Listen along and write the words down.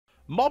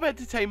Mob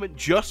Entertainment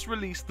just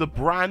released the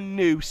brand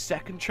new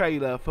second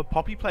trailer for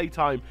Poppy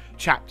Playtime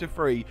Chapter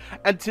 3,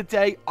 and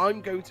today I'm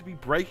going to be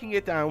breaking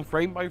it down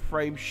frame by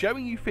frame,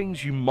 showing you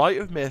things you might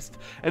have missed,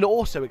 and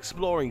also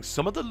exploring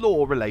some of the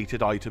lore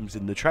related items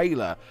in the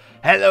trailer.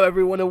 Hello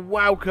everyone and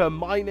welcome,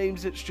 my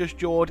name's It's Just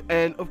Jord,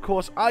 and of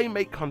course I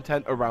make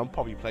content around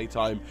Poppy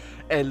Playtime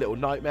and Little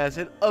Nightmares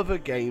and other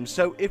games,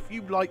 so if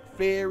you like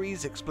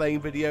theories, explain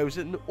videos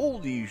and all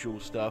the usual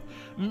stuff,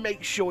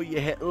 make sure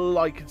you hit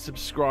like and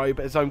subscribe,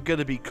 as I'm going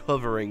to be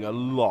covering a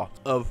lot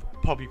of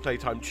Poppy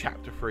Playtime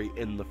Chapter 3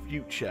 in the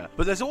future.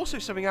 But there's also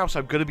something else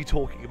I'm going to be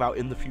talking about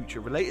in the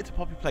future related to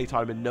Poppy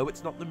Playtime, and no,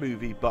 it's not the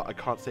movie, but I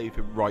can't say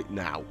anything right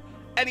now.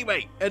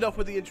 Anyway, enough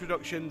with the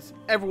introductions,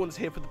 everyone's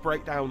here for the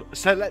breakdown,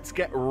 so let's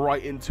get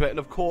right into it. And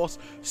of course,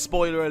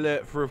 spoiler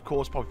alert for of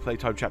course Poppy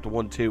Playtime Chapter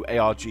 1, 2,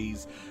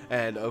 ARGs,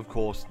 and of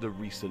course the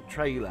recent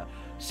trailer.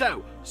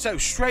 So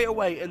straight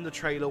away in the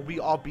trailer we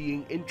are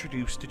being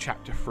introduced to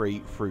Chapter 3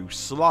 through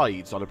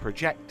slides on a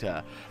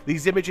projector.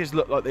 These images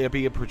look like they are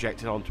being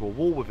projected onto a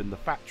wall within the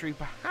factory.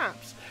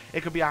 Perhaps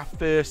it could be our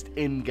first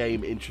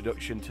in-game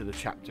introduction to the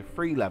Chapter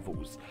 3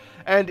 levels.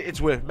 And it's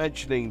worth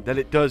mentioning that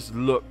it does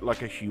look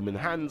like a human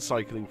hand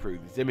cycling through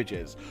these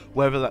images.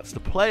 Whether that's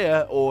the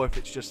player or if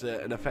it's just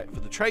an effect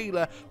for the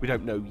trailer, we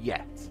don't know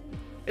yet.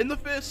 In the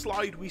first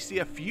slide, we see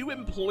a few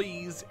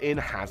employees in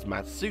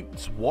hazmat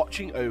suits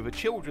watching over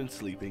children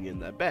sleeping in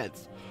their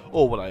beds,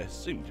 or what I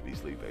assume to be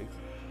sleeping.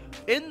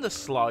 In the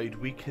slide,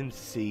 we can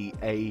see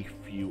a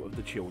few of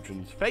the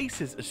children's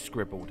faces are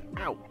scribbled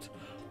out.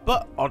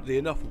 But oddly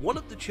enough, one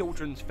of the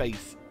children's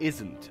face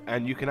isn't,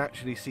 and you can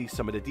actually see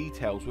some of the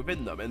details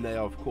within them, and they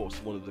are of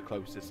course one of the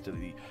closest to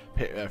the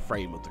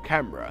frame of the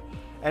camera,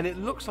 and it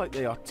looks like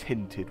they are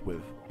tinted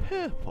with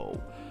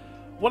purple.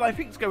 What I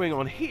think is going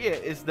on here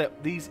is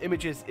that these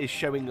images is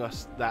showing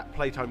us that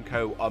Playtime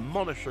Co. are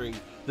monitoring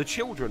the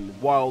children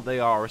while they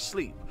are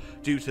asleep,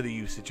 due to the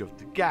usage of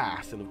the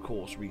gas and of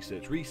course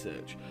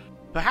research.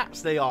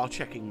 Perhaps they are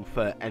checking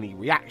for any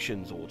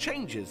reactions or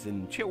changes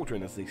in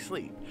children as they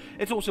sleep.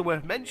 It's also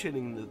worth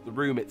mentioning that the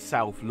room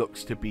itself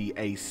looks to be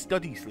a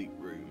study sleep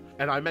room,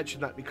 and I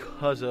mentioned that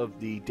because of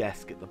the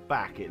desk at the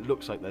back. It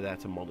looks like they're there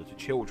to monitor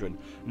children,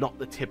 not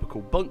the typical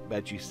bunk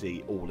bed you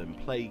see all in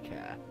play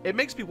care. It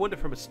makes me wonder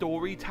from a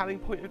storytelling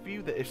point of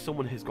view that if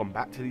someone has gone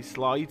back to these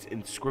slides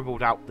and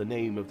scribbled out the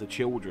name of the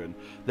children,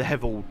 they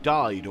have all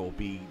died or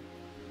be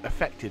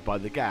affected by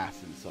the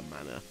gas in some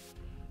manner.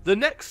 The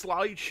next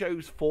slide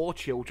shows 4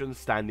 children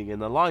standing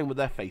in a line with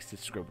their faces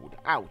scribbled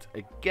out,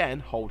 again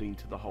holding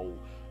to the whole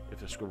if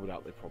they're scribbled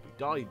out they probably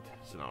died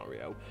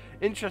scenario.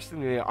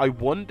 Interestingly, I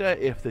wonder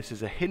if this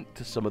is a hint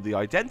to some of the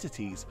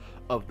identities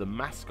of the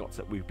mascots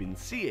that we've been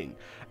seeing,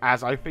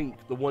 as I think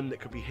the one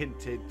that could be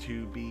hinted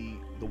to be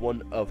the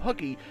one of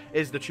Huggy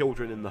is the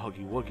children in the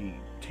Huggy Wuggy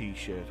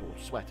t-shirt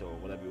or sweater or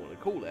whatever you want to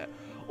call it.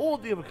 Or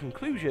the other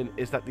conclusion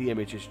is that the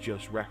image is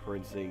just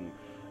referencing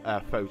a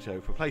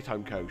photo for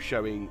Playtime Co.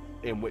 showing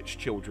in which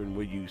children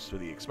were used for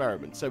the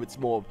experiment, so it's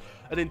more of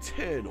an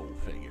internal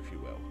thing, if you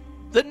will.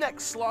 The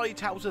next slide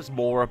tells us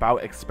more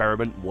about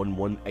Experiment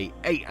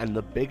 1188 and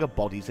the Bigger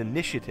Bodies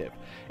Initiative.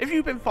 If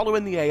you've been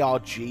following the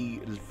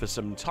ARG for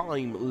some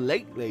time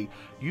lately,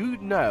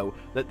 you'd know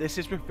that this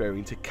is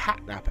referring to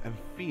Catnap and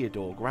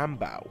Theodore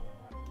Grambow.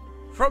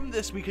 From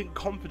this, we can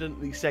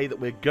confidently say that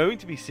we're going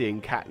to be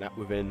seeing Catnap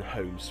within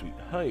Home Sweet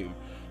Home.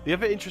 The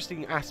other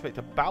interesting aspect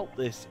about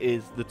this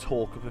is the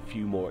talk of a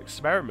few more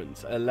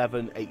experiments,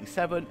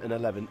 1187 and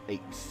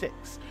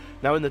 1186.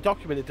 Now in the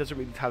document it doesn't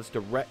really tell us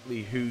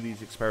directly who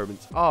these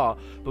experiments are,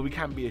 but we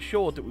can be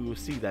assured that we will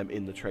see them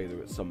in the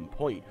trailer at some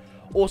point.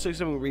 Also,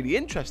 something really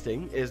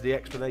interesting is the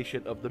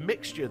explanation of the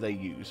mixture they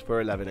use for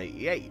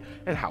 1188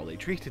 and how they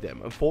treated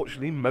him.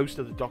 Unfortunately, most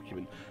of the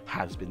document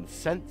has been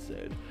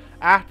censored.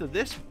 After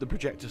this, the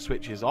projector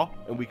switches off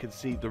and we can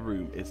see the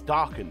room is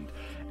darkened,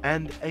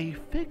 and a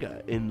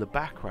figure in the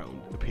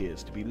background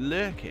appears to be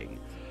lurking.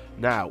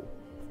 Now,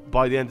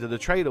 by the end of the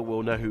trailer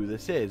we'll know who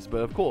this is, but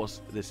of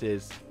course this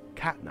is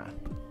Catnap.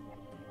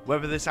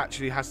 Whether this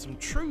actually has some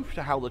truth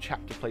to how the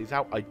chapter plays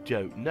out, I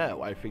don't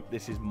know. I think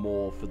this is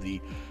more for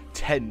the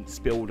tense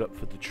build up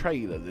for the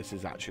trailer this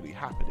is actually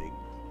happening.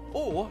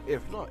 Or,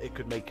 if not, it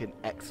could make an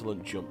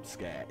excellent jump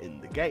scare in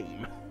the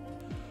game.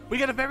 We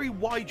get a very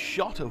wide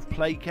shot of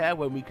Playcare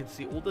when we can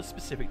see all the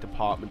specific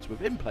departments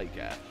within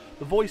Playcare.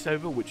 The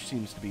voiceover, which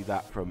seems to be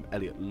that from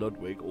Elliot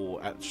Ludwig,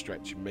 or at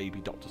stretch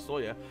maybe Dr.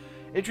 Sawyer,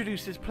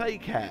 introduces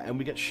Playcare, and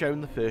we get shown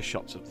the first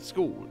shots of the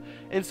school.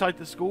 Inside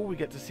the school we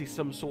get to see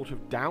some sort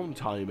of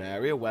downtime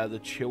area where the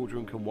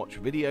children can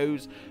watch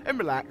videos and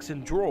relax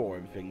and draw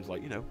and things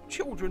like,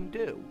 children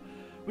do.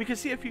 We can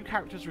see a few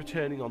characters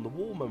returning on the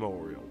wall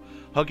memorial: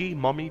 Huggy,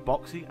 Mommy,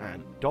 Boxy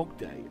and Dog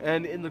Day,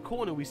 and in the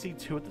corner we see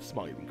 2 of the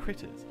smiling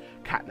critters,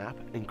 Catnap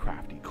and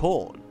Crafty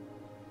Corn.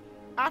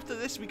 After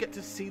this we get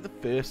to see the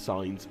first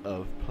signs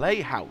of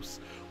Playhouse,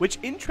 which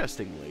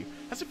interestingly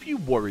has a few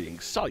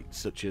worrying sights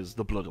such as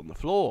the blood on the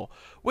floor,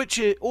 which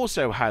it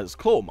also has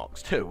claw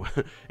marks too,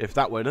 if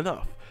that weren't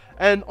enough.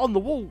 And on the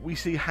wall we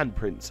see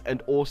handprints,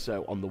 and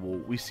also on the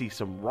wall we see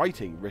some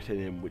writing written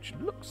in which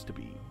looks to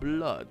be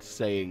blood,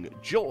 saying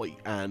joy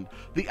and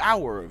the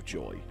hour of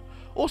joy.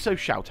 Also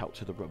shout out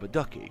to the rubber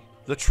ducky,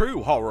 the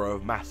true horror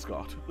of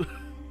mascot.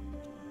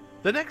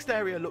 The next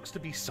area looks to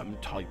be some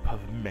type of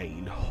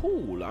main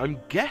hall. I'm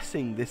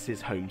guessing this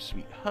is Home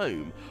Sweet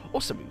Home,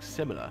 or something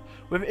similar,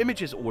 with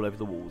images all over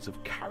the walls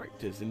of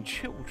characters and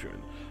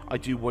children. I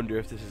do wonder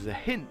if this is a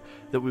hint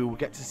that we will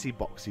get to see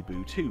Boxy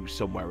Boo too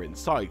somewhere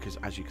inside, because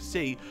as you can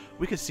see,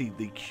 we can see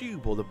the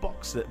cube or the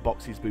box that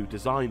Boxy Boo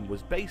design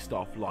was based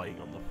off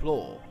lying on the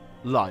floor.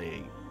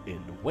 Lying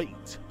in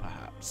wait,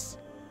 perhaps.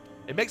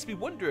 It makes me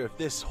wonder if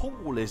this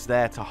hall is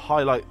there to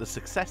highlight the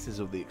successes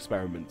of the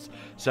experiments.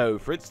 So,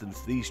 for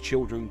instance, these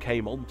children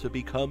came on to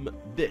become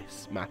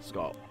this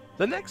mascot.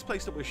 The next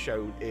place that we're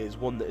shown is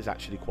one that is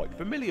actually quite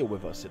familiar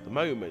with us at the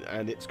moment,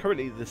 and it's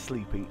currently the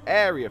sleeping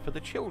area for the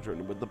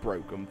children with the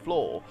broken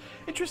floor.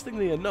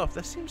 Interestingly enough,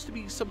 there seems to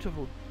be some type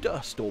of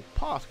dust or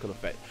particle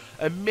effect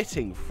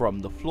emitting from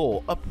the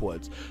floor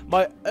upwards.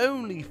 My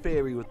only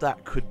theory with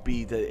that could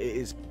be that it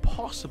is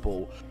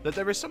possible that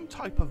there is some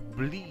type of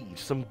bleed,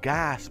 some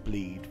gas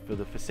bleed for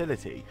the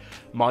facility.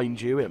 Mind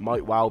you, it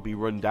might well be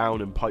run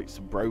down and pipes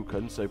are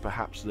broken, so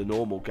perhaps the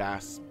normal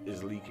gas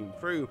is leaking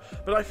through,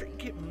 but I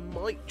think it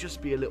might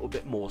just be a little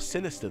bit more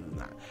sinister than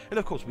that. And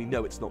of course we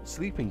know it's not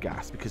sleeping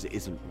gas because it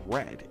isn't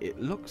red,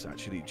 it looks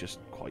actually just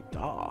quite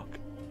dark.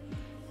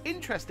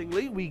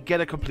 Interestingly, we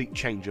get a complete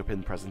change up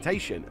in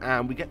presentation,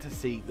 and we get to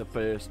see the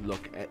first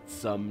look at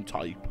some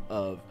type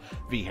of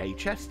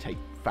VHS tape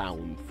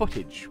found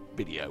footage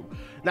video.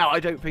 Now, I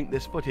don't think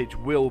this footage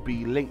will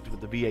be linked with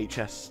the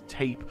VHS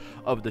tape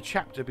of the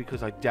chapter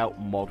because I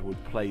doubt Mod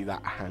would play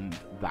that hand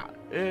that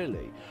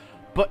early.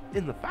 But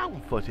in the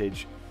found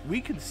footage, we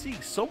can see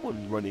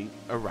someone running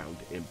around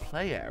in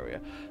play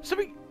area.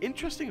 Something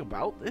interesting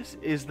about this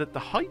is that the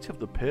height of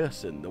the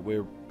person that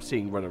we're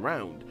seeing run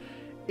around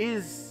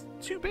is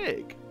too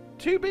big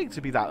to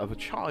be that of a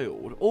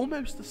child,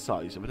 almost the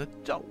size of an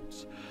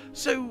adult.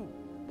 So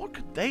what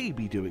could they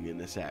be doing in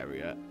this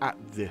area at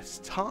this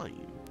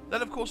time?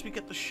 Then of course we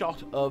get the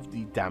shot of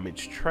the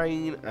damaged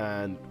train,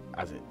 and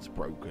as it's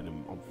broken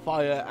and on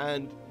fire,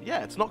 and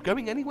yeah, it's not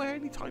going anywhere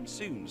anytime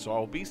soon, so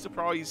I'll be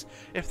surprised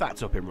if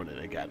that's up and running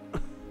again.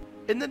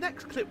 In the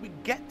next clip we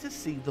get to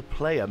see the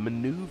player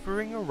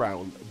maneuvering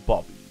around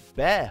Bobby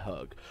Bear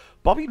Hug.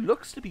 Bobby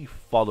looks to be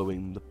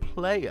following the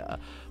player.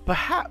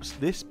 Perhaps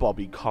this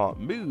Bobby can't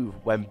move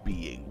when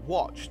being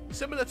watched,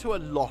 similar to a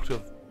lot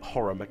of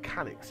horror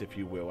mechanics, if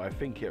you will. I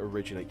think it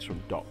originates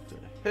from Doctor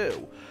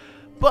Who.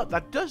 But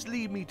that does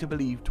lead me to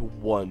believe to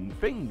one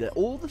thing, that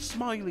all the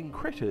smiling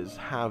critters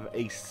have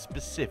a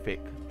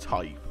specific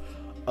type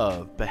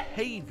of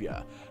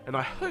behaviour, and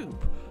I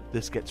hope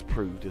this gets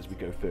proved as we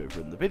go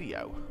further in the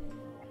video.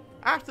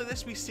 After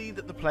this we see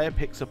that the player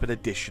picks up an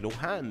additional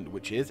hand,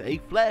 which is a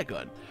flare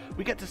gun.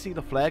 We get to see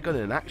the flare gun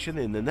in action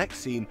in the next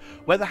scene,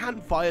 where the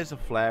hand fires a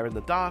flare in the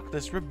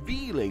darkness,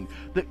 revealing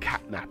that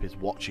Catnap is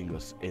watching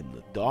us in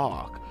the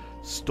dark,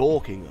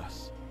 stalking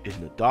us in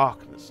the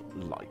darkness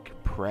like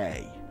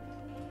prey.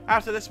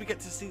 After this we get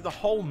to see the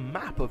whole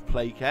map of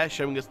Playcare,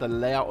 showing us the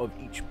layout of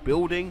each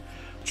building.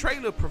 The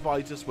trailer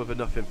provides us with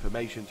enough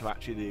information to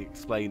actually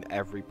explain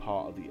every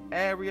part of the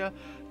area.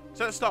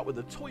 So let's start with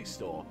the toy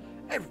store.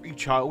 Every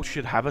child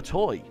should have a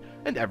toy,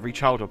 and every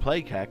child of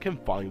Playcare can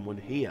find one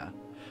here.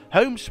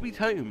 Home Sweet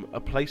Home,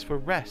 a place for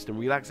rest and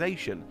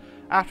relaxation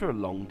after a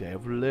long day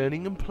of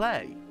learning and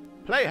play.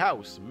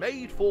 Playhouse,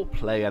 made for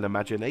play and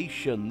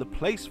imagination, the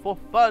place for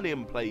fun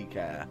in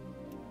Playcare.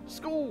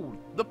 School,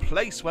 the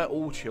place where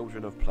all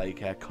children of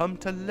Playcare come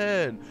to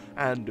learn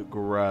and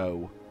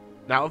grow.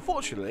 Now,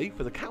 unfortunately,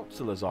 for the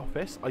counsellor's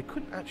office, I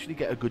couldn't actually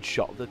get a good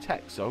shot of the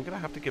text, so I'm going to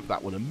have to give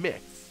that one a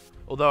miss.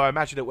 Although I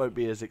imagine it won't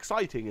be as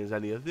exciting as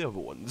any of the other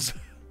ones.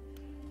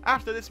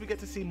 After this we get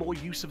to see more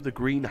use of the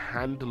green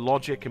hand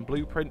logic and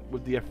blueprint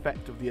with the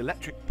effect of the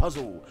electric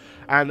puzzle,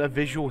 and a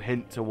visual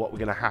hint to what we're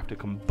going to have to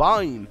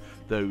combine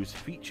those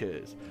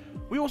features.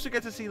 We also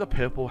get to see the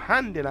purple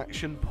hand in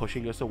action,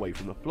 pushing us away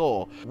from the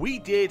floor. We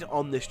did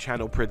on this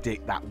channel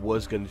predict that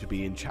was going to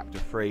be in chapter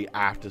 3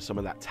 after some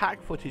of that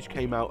tag footage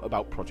came out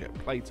about Project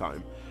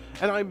Playtime,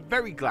 and I'm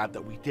very glad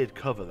that we did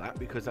cover that,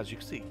 because as you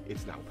can see,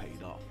 it's now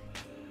paid off.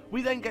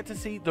 We then get to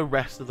see the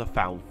rest of the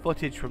found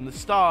footage from the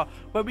start,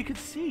 where we can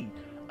see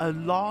a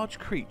large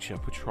creature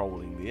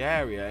patrolling the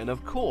area, and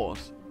of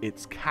course,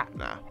 it's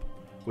Catnap,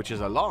 which is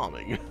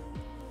alarming.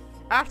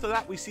 After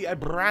that, we see a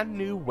brand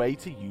new way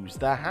to use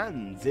their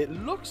hands. It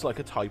looks like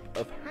a type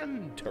of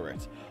hand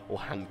turret, or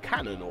hand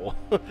cannon, or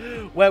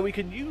where we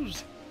can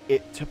use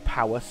it to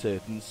power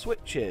certain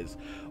switches.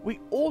 We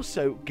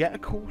also get a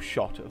cool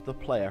shot of the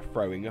player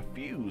throwing a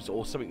fuse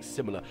or something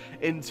similar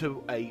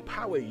into a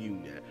power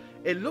unit.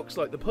 It looks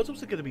like the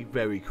puzzles are going to be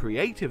very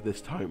creative this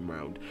time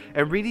round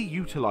and really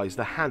utilise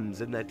the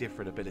hands and their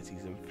different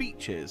abilities and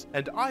features,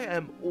 and I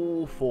am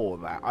all for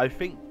that. I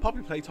think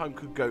Poppy Playtime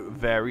could go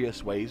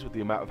various ways with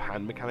the amount of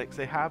hand mechanics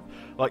they have.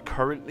 Like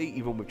currently,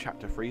 even with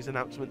Chapter 3's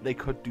announcement, they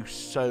could do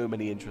so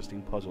many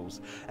interesting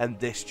puzzles, and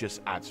this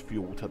just adds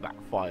fuel to that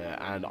fire,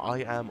 and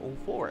I am all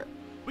for it.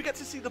 We get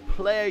to see the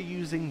player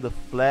using the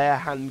flare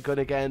handgun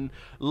again,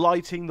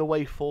 lighting the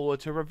way forward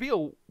to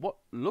reveal what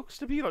looks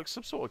to be like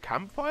some sort of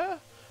campfire.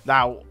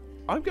 Now,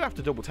 I'm going to have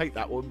to double take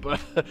that one, but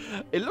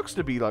it looks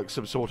to be like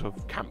some sort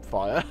of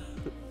campfire.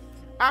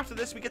 After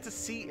this, we get to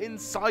see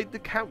inside the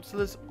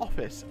councillor's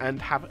office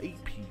and have a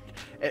peek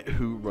at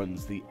who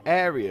runs the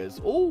areas,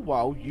 all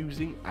while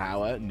using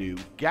our new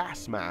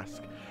gas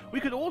mask. We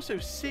could also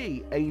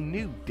see a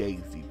new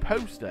Daisy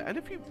poster and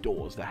a few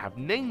doors that have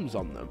names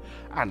on them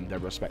and their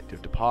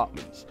respective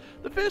departments.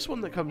 The first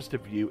one that comes to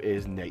view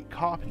is Nate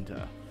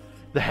Carpenter,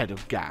 the head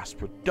of gas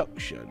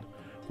production.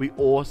 We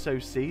also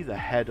see the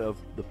head of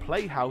the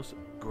Playhouse,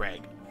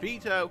 Greg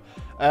Vito.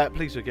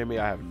 Please forgive me,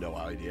 I have no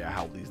idea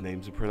how these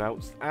names are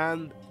pronounced.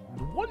 And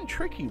one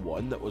tricky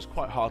one that was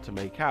quite hard to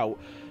make out,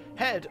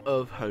 head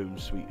of Home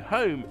Sweet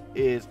Home,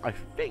 is, I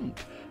think,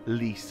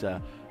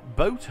 Lisa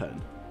Bouton.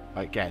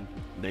 Again,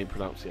 name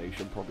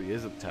pronunciation probably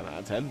isn't 10 out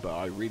of 10, but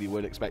I really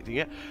weren't expecting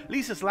it.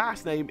 Lisa's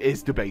last name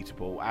is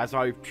debatable, as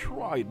I've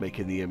tried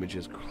making the image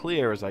as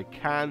clear as I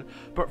can,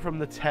 but from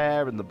the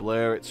tear and the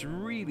blur, it's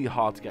really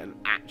hard to get an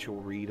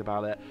actual read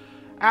about it.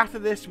 After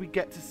this, we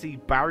get to see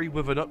Barry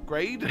with an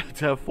upgrade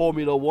to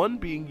Formula 1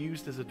 being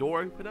used as a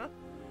door opener.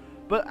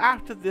 But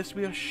after this,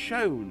 we are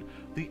shown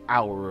the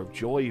Hour of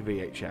Joy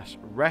VHS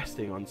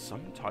resting on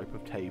some type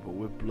of table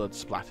with blood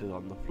splattered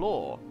on the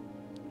floor.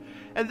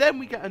 And then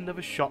we get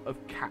another shot of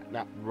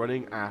Catnap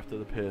running after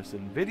the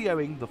person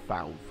videoing the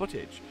found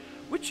footage,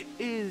 which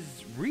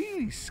is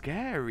really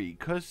scary,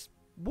 because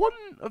one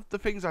of the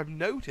things I've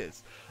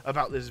noticed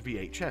about this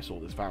VHS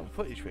or this found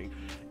footage thing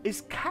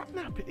is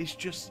Catnap is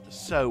just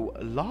so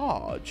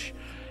large.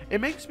 It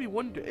makes me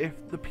wonder if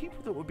the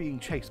people that were being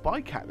chased by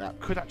Catnap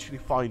could actually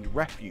find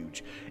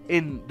refuge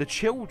in the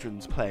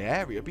children's play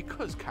area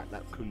because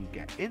Catnap couldn't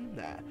get in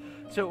there.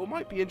 So it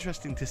might be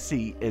interesting to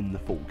see in the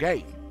full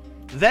game.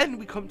 Then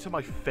we come to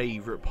my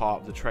favourite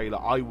part of the trailer.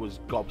 I was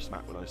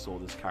gobsmacked when I saw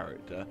this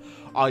character.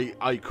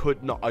 I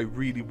could not, I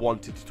really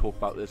wanted to talk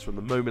about this from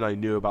the moment I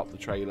knew about the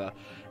trailer.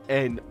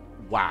 And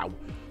wow,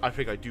 I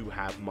think I do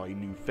have my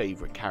new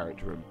favourite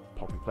character in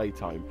Poppy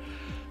Playtime.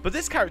 But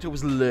this character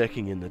was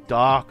lurking in the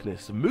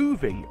darkness,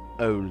 moving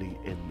only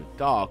in the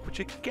dark,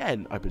 which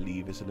again, I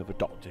believe is another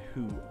Doctor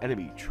Who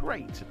enemy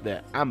trait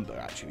that Amber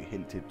actually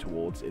hinted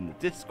towards in the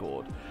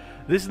Discord.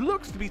 This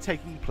looks to be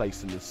taking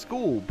place in the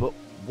school, but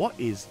what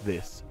is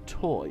this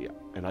toy?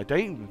 And I don't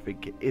even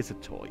think it is a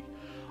toy.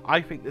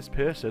 I think this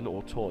person,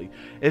 or toy,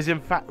 is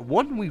in fact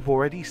one we've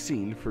already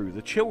seen through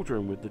the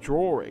children with the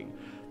drawing.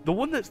 The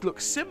one that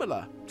looks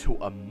similar to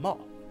a moth,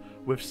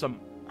 with some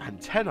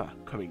antenna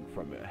coming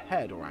from her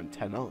head, or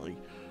antennae.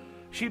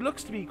 She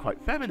looks to be quite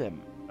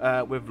feminine,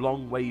 with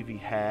long wavy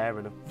hair,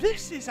 and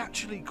this is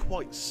actually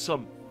quite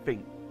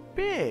something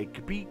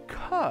big,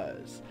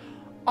 because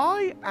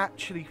I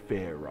actually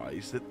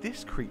theorise that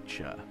this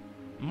creature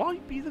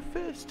might be the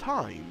first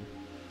time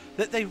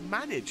that they've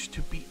managed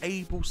to be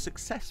able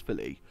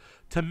successfully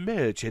to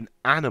merge an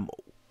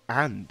animal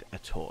and a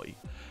toy.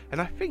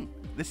 And I think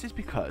this is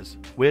because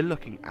we're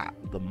looking at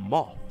the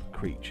moth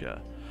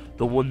creature,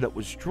 the one that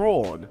was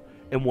drawn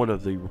in one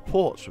of the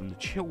reports from the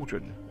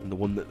children and the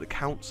one that the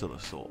counsellor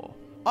saw.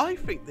 I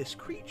think this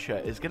creature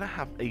is going to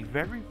have a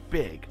very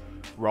big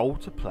role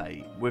to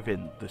play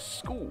within the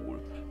school.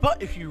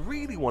 But if you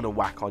really want to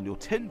whack on your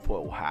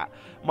tinfoil hat,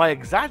 my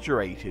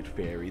exaggerated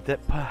theory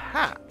that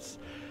perhaps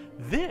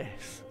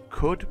this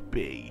could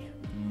be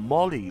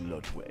Molly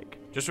Ludwig.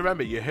 Just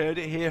remember, you heard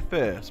it here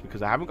first,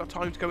 because I haven't got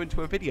time to go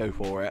into a video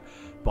for it,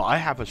 but I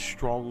have a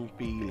strong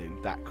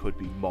feeling that could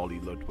be Molly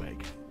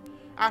Ludwig.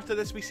 After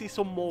this, we see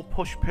some more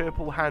push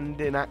purple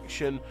hand in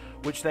action,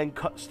 which then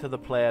cuts to the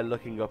player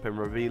looking up and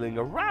revealing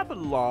a rather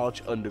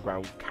large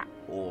underground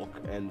catwalk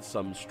and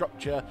some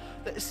structure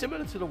that is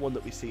similar to the one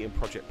that we see in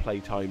Project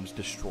Playtime's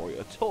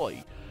Destroyer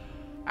toy.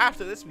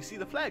 After this, we see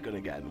the flare gun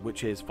again,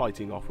 which is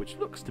fighting off which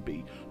looks to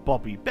be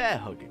Bobby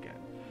Bearhug again.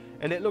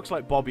 And it looks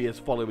like Bobby is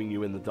following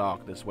you in the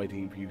darkness,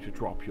 waiting for you to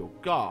drop your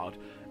guard.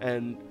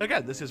 And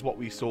again, this is what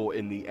we saw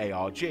in the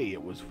ARG.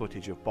 It was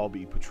footage of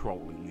Bobby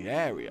patrolling the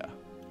area.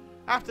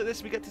 After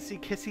this, we get to see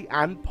Kitty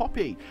and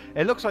Poppy.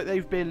 It looks like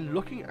they've been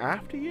looking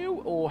after you,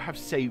 or have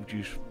saved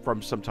you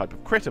from some type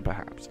of critter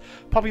perhaps.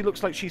 Poppy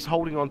looks like she's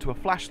holding onto a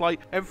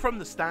flashlight, and from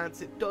the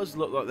stance it does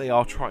look like they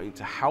are trying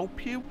to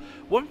help you.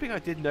 One thing I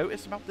did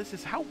notice about this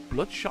is how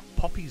bloodshot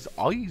Poppy's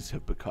eyes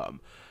have become.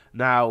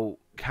 Now,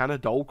 can a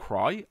doll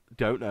cry?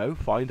 Don't know,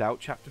 find out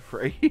chapter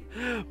 3.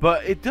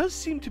 But it does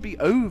seem to be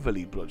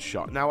overly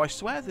bloodshot. Now, I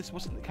swear this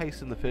wasn't the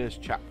case in the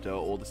first chapter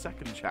or the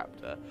second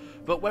chapter,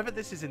 but whether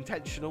this is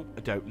intentional, I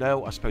don't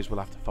know. I suppose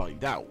we'll have to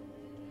find out.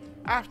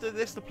 After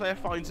this, the player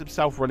finds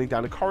himself running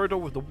down a corridor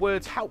with the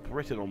words "help"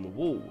 written on the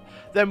wall.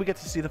 Then we get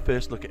to see the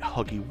first look at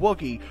Huggy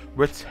Wuggy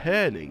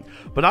returning,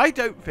 but I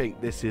don't think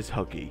this is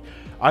Huggy.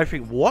 I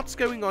think what's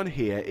going on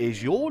here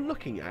is you're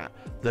looking at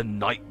the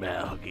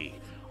Nightmare Huggy.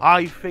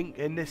 I think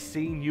in this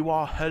scene you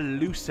are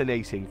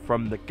hallucinating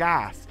from the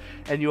gas,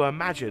 and you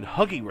imagine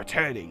Huggy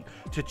returning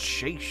to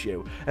chase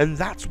you, and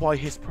that's why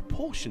his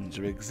proportions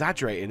are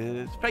exaggerated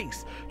and his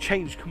face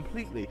changed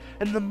completely,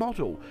 and the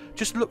model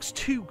just looks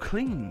too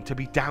clean to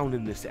be down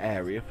in this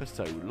area for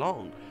so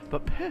long,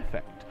 but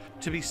perfect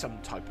to be some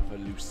type of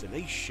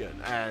hallucination.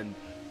 And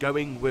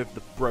going with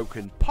the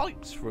broken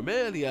pipes from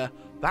earlier,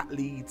 that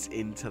leads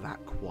into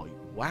that quite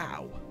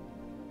wow.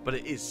 But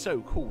it is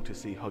so cool to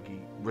see Huggy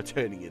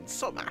returning in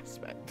some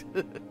aspect.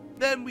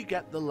 Then we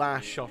get the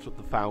last shot of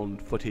the found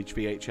footage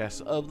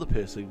VHS of the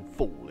person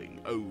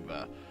falling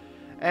over.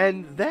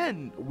 And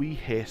then we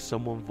hear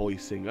someone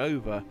voicing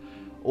over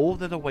all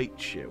that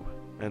awaits you.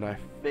 And I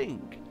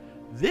think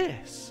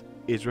this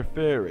is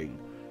referring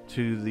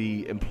to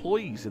the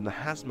employees in the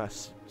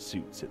hazmat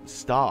suits at the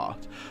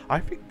start. I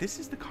think this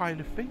is the kind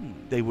of thing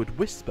they would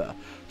whisper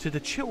to the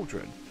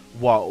children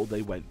while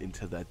they went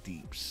into their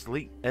deep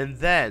sleep. And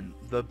then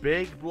the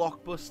big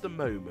blockbuster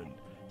moment,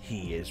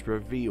 he is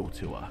revealed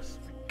to us.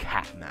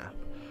 Catnap,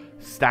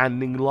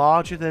 standing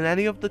larger than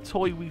any of the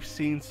toy we've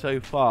seen so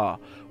far,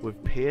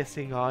 with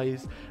piercing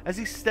eyes as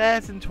he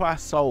stares into our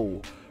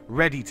soul,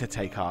 ready to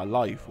take our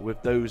life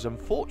with those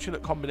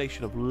unfortunate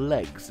combination of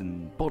legs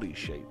and body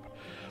shape.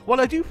 What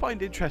I do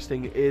find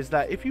interesting is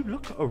that if you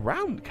look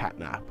around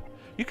Catnap,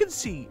 you can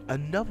see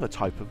another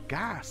type of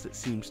gas that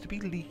seems to be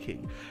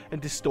leaking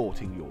and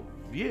distorting your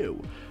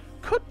view.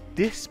 Could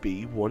this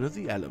be one of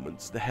the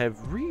elements that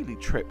have really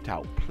tripped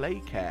out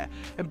Playcare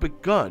and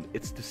begun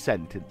its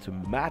descent into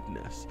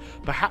madness?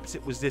 Perhaps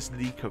it was this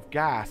leak of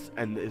gas,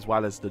 and as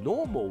well as the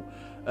normal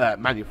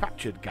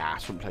manufactured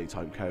gas from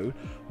Playtime Code,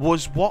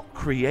 was what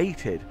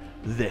created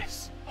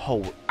this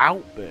whole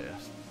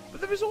outburst.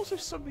 But there is also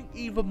something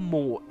even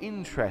more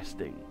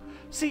interesting.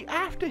 See,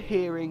 after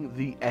hearing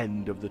the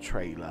end of the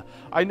trailer,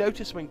 I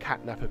notice when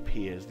Catnap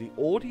appears, the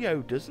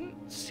audio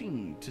doesn't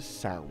seem to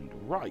sound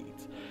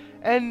right.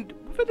 And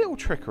with a little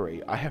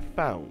trickery, I have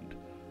found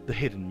the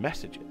hidden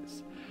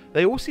messages.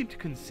 They all seem to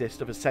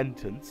consist of a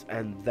sentence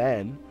and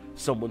then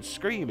someone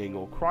screaming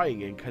or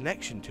crying in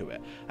connection to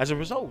it, as a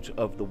result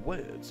of the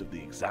words of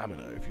the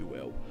examiner, if you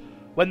will.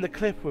 When the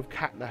clip with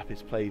Catnap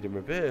is played in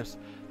reverse,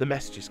 the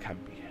messages can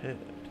be heard.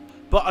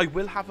 But I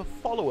will have a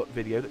follow-up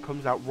video that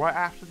comes out right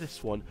after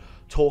this one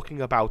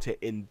talking about it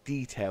in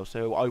detail,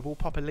 so I will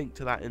pop a link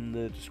to that in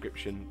the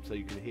description so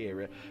you can hear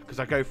it, because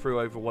I go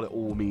through over what it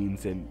all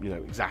means and, you know,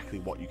 exactly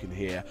what you can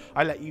hear.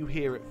 I let you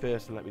hear it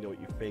first and let me know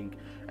what you think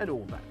and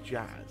all that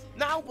jazz.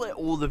 Now that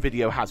all the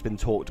video has been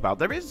talked about,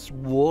 there is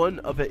one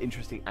other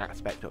interesting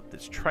aspect of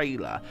this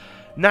trailer.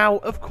 Now,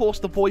 of course,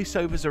 the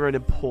voiceovers are an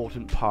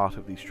important part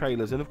of these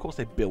trailers, and of course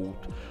they build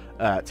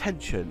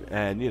tension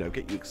and, you know,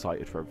 get you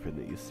excited for everything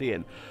that you're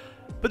seeing.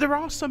 But there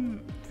are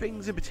some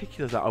things in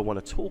particular that I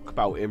want to talk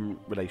about in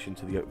relation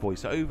to the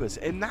voiceovers,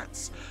 and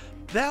that's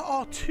there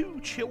are two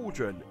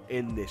children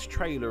in this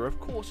trailer. Of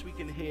course, we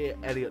can hear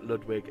Elliot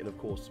Ludwig and, of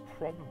course,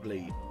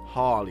 probably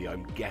Harley,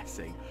 I'm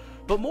guessing.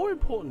 But more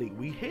importantly,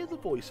 we hear the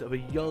voice of a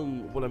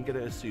young, what I'm going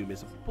to assume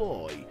is a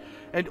boy,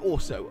 and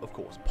also, of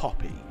course,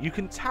 Poppy. You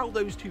can tell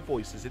those two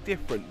voices are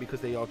different because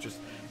they are just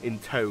in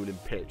tone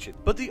and pitch.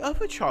 But the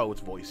other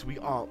child's voice we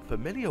aren't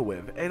familiar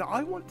with, and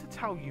I want to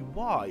tell you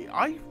why.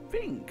 I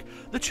think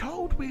the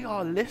child we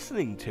are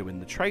listening to in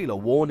the trailer,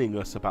 warning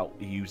us about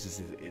he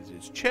uses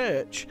his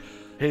church,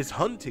 his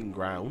hunting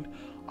ground,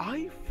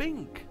 I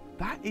think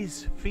that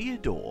is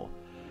Theodore.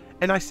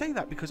 And I say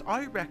that because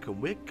I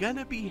reckon we're going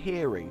to be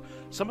hearing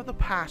some of the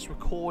past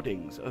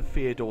recordings of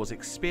Theodore's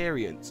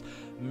experience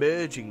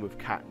merging with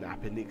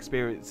Catnap and the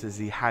experiences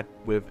he had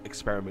with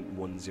Experiment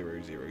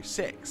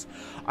 1006.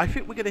 I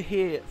think we're going to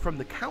hear from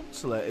the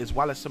counsellor, as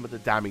well as some of the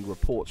damning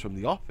reports from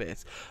the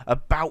office,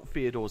 about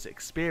Theodore's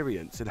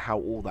experience and how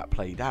all that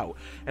played out.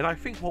 And I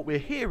think what we're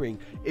hearing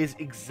is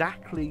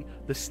exactly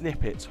the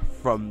snippets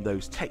from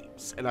those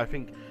tapes. And I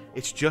think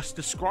it's just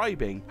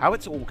describing how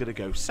it's all going to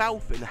go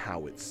south and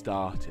how it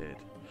started.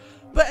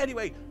 But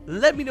anyway,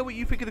 let me know what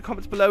you think in the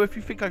comments below. If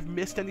you think I've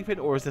missed anything,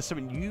 or is there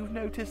something you've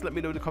noticed, let me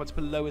know in the comments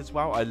below as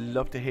well. I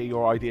love to hear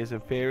your ideas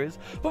and theories.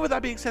 But with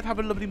that being said, have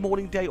a lovely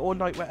morning, day or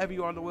night wherever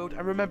you are in the world.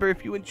 And remember,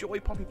 if you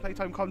enjoy Poppy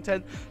Playtime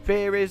content,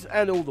 theories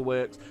and all the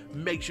works,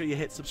 make sure you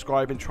hit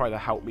subscribe and try to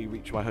help me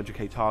reach my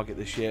 100k target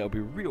this year. It'll be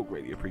real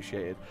greatly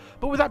appreciated.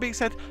 But with that being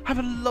said, have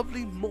a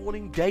lovely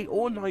morning, day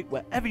or night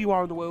wherever you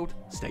are in the world.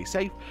 Stay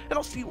safe, and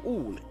I'll see you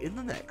all in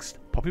the next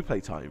Poppy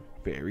Playtime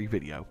theory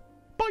video.